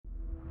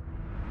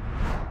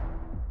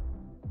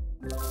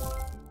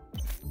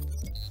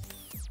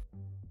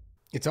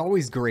It's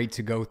always great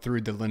to go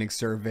through the Linux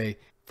survey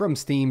from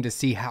Steam to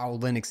see how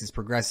Linux is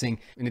progressing,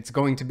 and it's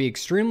going to be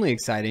extremely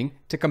exciting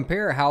to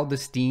compare how the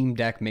Steam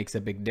Deck makes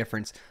a big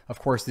difference. Of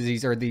course,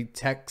 these are the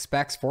tech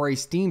specs for a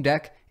Steam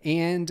Deck,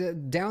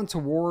 and down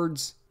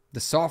towards the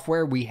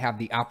software, we have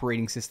the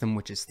operating system,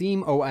 which is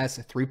Steam OS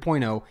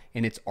 3.0,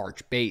 and it's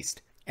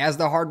Arch-based. As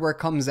the hardware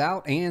comes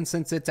out, and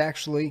since it's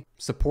actually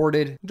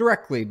supported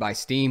directly by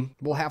Steam,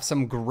 we'll have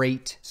some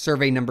great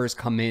survey numbers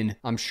come in,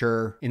 I'm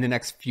sure, in the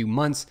next few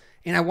months.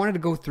 And I wanted to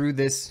go through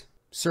this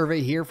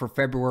survey here for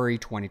February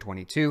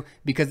 2022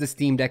 because the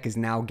Steam Deck is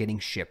now getting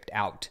shipped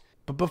out.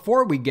 But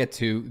before we get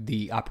to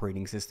the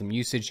operating system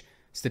usage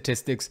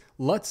statistics,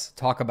 let's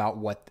talk about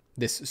what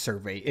this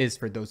survey is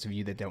for those of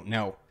you that don't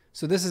know.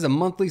 So this is a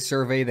monthly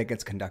survey that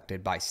gets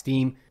conducted by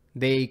Steam.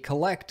 They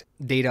collect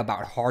data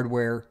about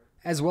hardware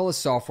as well as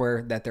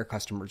software that their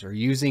customers are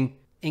using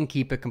and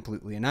keep it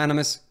completely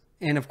anonymous.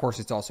 And of course,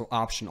 it's also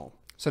optional.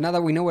 So now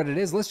that we know what it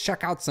is, let's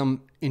check out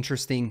some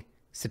interesting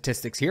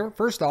statistics here.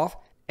 First off,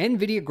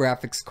 NVIDIA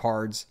graphics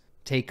cards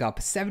take up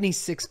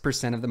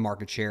 76% of the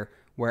market share,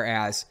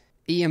 whereas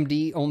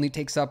AMD only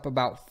takes up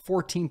about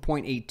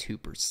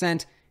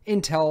 14.82%,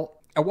 Intel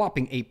a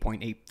whopping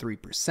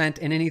 8.83%,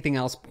 and anything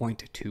else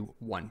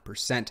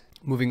 0.21%.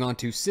 Moving on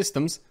to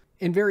systems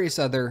and various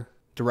other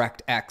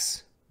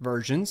DirectX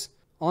versions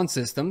on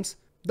systems,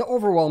 the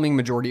overwhelming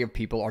majority of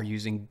people are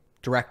using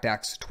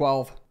DirectX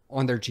 12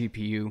 on their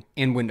GPU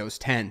and Windows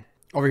 10.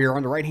 Over here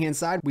on the right-hand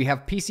side, we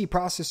have PC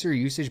processor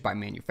usage by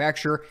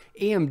manufacturer.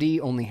 AMD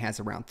only has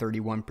around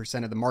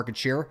 31% of the market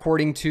share,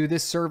 according to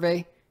this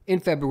survey in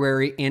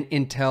February, and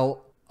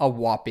Intel a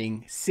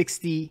whopping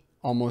 60,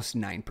 almost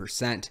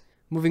 9%.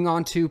 Moving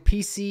on to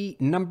PC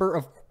number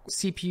of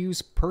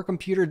CPUs per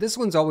computer. This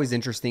one's always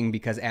interesting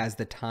because as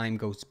the time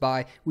goes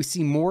by, we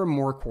see more and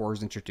more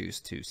cores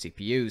introduced to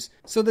CPUs.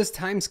 So this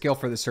time scale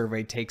for the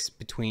survey takes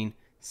between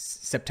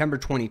September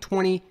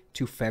 2020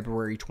 to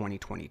February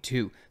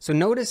 2022. So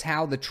notice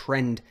how the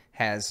trend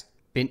has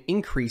been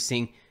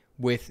increasing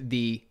with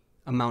the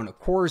amount of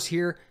cores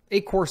here.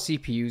 8-core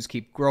CPUs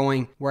keep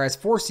growing, whereas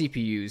 4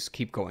 CPUs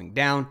keep going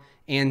down,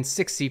 and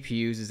 6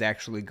 CPUs is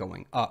actually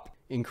going up,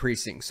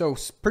 increasing. So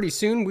pretty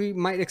soon we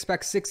might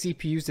expect 6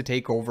 CPUs to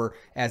take over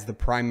as the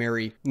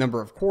primary number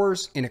of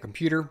cores in a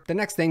computer. The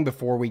next thing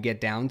before we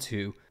get down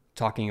to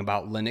talking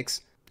about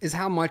Linux is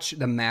how much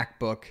the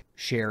MacBook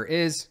share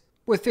is,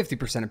 with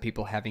 50% of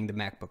people having the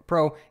MacBook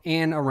Pro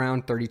and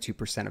around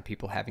 32% of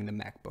people having the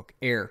MacBook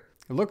Air.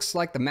 It looks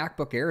like the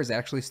MacBook Air is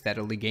actually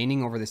steadily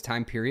gaining over this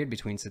time period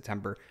between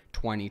September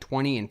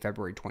 2020 and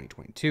February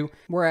 2022,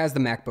 whereas the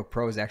MacBook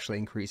Pro is actually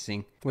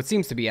increasing what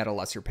seems to be at a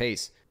lesser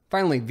pace.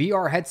 Finally,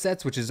 VR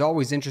headsets, which is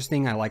always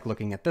interesting. I like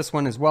looking at this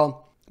one as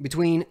well.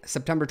 Between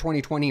September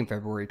 2020 and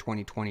February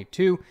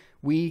 2022,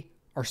 we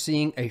are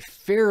seeing a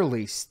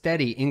fairly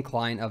steady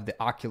incline of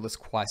the Oculus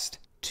Quest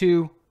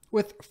 2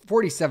 with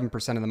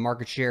 47% of the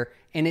market share,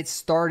 and it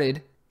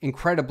started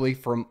incredibly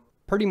from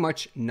pretty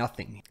much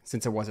nothing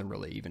since it wasn't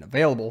really even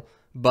available,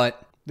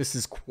 but this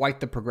is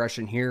quite the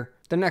progression here.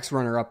 The next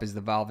runner-up is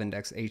the Valve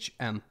Index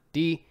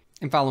HMD,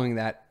 and following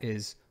that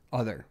is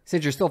other.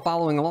 Since you're still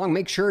following along,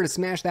 make sure to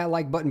smash that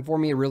like button for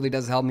me. It really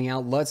does help me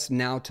out. Let's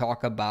now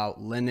talk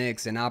about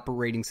Linux and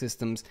operating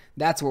systems.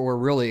 That's what we're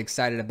really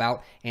excited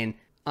about, and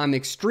I'm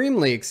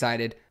extremely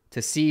excited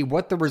to see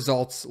what the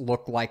results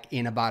look like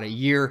in about a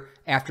year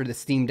after the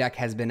Steam Deck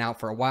has been out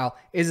for a while.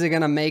 Is it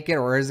going to make it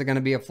or is it going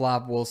to be a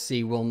flop? We'll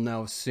see. We'll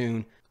know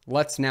soon.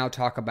 Let's now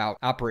talk about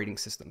operating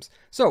systems.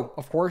 So,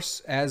 of course,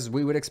 as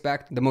we would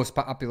expect, the most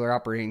popular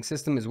operating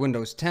system is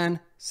Windows 10,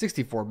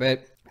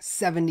 64-bit.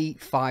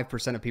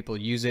 75% of people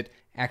use it.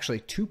 Actually,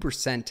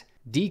 2%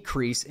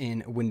 decrease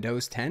in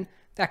Windows 10.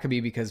 That could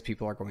be because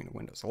people are going to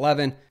Windows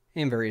 11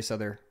 and various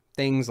other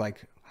things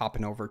like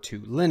hopping over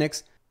to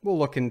Linux. We'll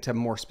look into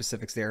more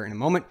specifics there in a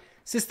moment.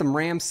 System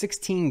RAM,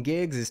 16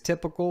 gigs is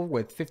typical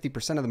with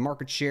 50% of the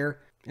market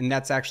share, and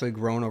that's actually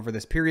grown over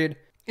this period.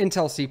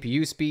 Intel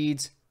CPU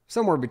speeds,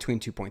 somewhere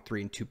between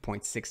 2.3 and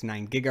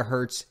 2.69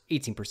 gigahertz,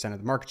 18% of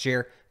the market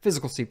share.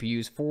 Physical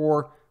CPUs,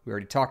 4, we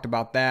already talked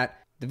about that.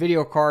 The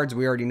video cards,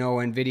 we already know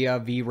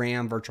NVIDIA,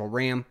 VRAM, virtual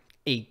RAM,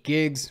 8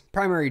 gigs.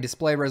 Primary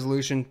display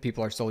resolution,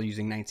 people are still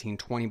using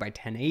 1920 by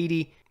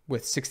 1080.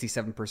 With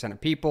 67%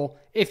 of people.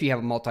 If you have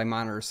a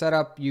multi-monitor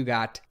setup, you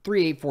got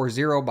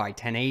 3840 by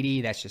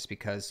 1080. That's just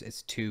because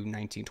it's two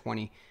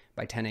 1920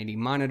 by 1080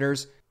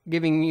 monitors,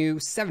 giving you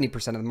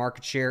 70% of the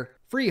market share.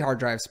 Free hard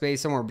drive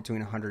space, somewhere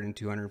between 100 and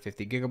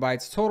 250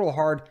 gigabytes. Total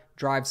hard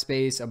drive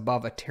space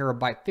above a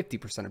terabyte,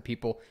 50% of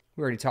people.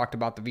 We already talked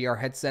about the VR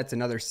headsets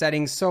and other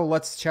settings, so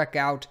let's check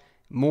out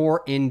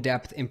more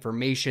in-depth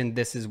information.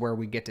 This is where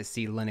we get to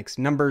see Linux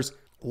numbers.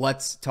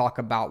 Let's talk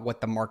about what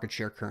the market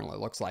share currently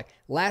looks like.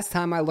 Last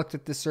time I looked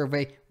at this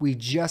survey, we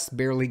just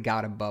barely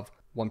got above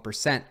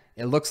 1%.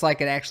 It looks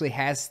like it actually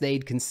has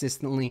stayed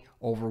consistently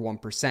over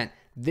 1%.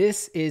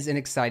 This is an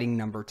exciting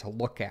number to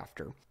look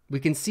after. We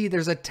can see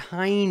there's a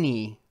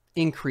tiny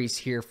increase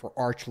here for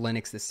Arch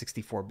Linux, the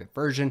 64-bit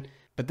version,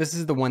 but this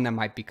is the one that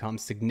might become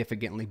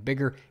significantly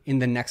bigger in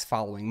the next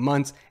following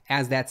months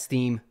as that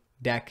Steam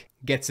Deck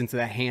gets into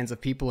the hands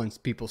of people and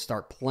people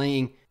start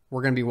playing.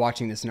 We're going to be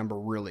watching this number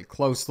really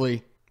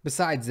closely.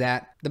 Besides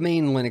that, the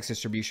main Linux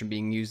distribution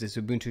being used is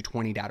Ubuntu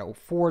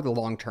 20.04, the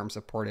long-term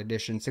support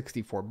edition,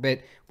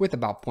 64-bit, with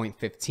about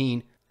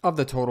 0.15 of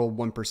the total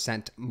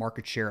 1%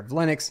 market share of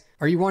Linux.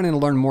 Are you wanting to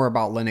learn more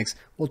about Linux?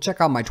 Well,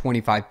 check out my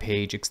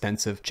 25-page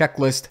extensive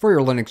checklist for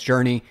your Linux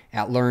journey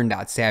at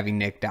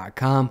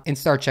learn.savvynick.com and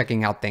start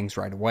checking out things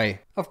right away.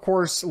 Of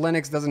course,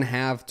 Linux doesn't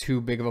have too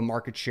big of a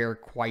market share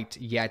quite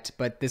yet,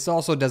 but this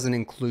also doesn't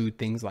include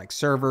things like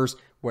servers,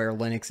 where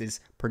Linux is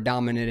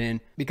predominant in,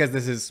 because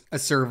this is a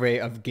survey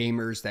of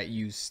gamers that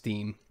use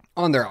Steam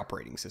on their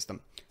operating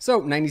system.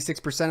 So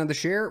 96% of the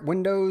share,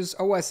 Windows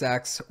OS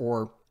X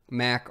or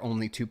Mac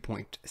only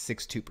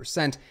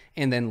 2.62%,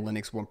 and then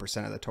Linux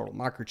 1% of the total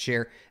market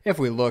share. If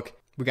we look,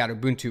 we got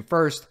Ubuntu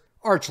first,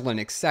 Arch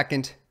Linux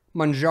second,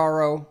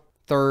 Manjaro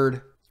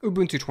third,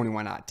 Ubuntu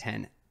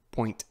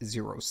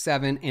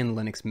 21.10.07, and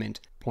Linux Mint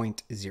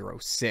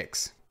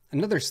 0.06.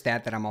 Another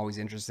stat that I'm always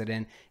interested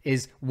in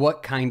is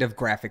what kind of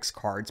graphics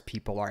cards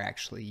people are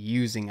actually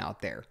using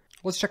out there.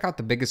 Let's check out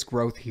the biggest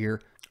growth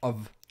here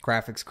of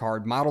graphics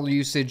card model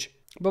usage.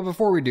 But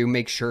before we do,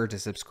 make sure to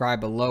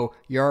subscribe below.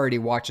 You're already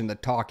watching the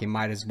talk, you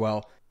might as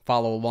well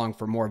follow along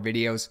for more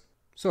videos.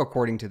 So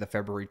according to the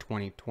February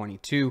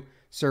 2022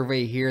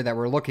 survey here that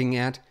we're looking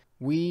at,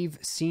 we've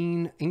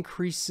seen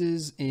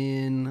increases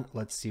in,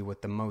 let's see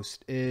what the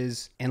most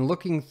is. And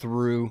looking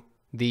through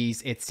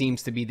these, it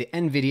seems to be the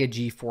NVIDIA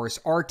GeForce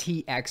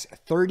RTX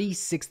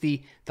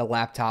 3060, the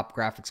laptop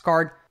graphics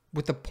card,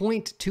 with a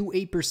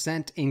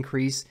 0.28%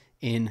 increase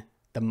in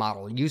the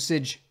model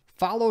usage,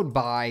 followed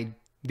by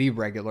the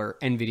regular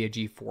NVIDIA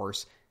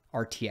GeForce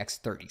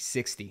RTX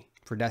 3060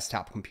 for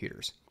desktop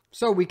computers.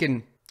 So we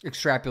can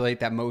extrapolate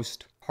that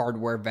most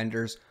hardware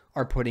vendors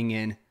are putting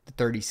in the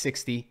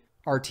 3060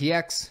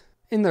 RTX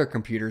in their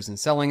computers and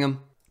selling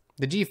them.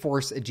 The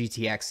GeForce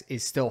GTX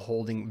is still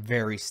holding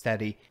very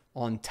steady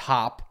on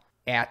top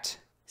at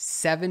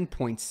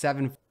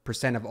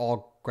 7.7% of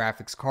all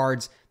graphics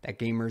cards that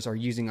gamers are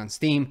using on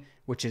Steam,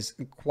 which is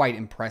quite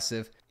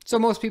impressive. So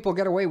most people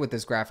get away with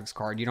this graphics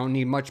card. You don't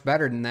need much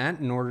better than that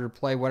in order to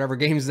play whatever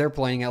games they're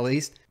playing, at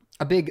least.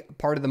 A big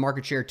part of the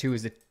market share too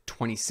is the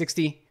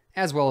 2060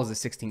 as well as the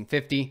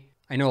 1650.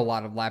 I know a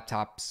lot of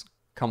laptops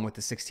come with the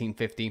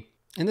 1650,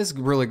 and this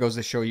really goes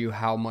to show you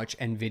how much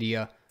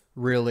NVIDIA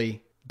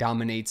really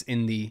dominates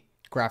in the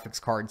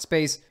graphics card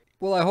space.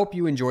 Well, I hope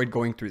you enjoyed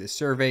going through this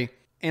survey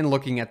and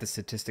looking at the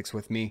statistics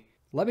with me.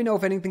 Let me know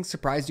if anything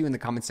surprised you in the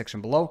comment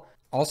section below.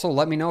 Also,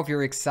 let me know if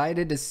you're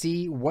excited to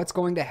see what's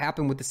going to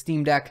happen with the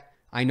Steam Deck.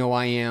 I know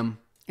I am.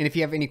 And if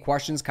you have any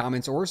questions,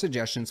 comments, or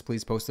suggestions,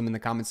 please post them in the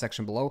comment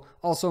section below.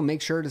 Also,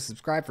 make sure to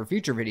subscribe for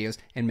future videos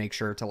and make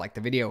sure to like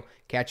the video.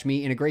 Catch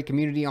me in a great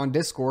community on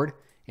Discord,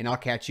 and I'll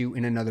catch you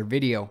in another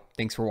video.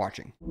 Thanks for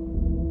watching.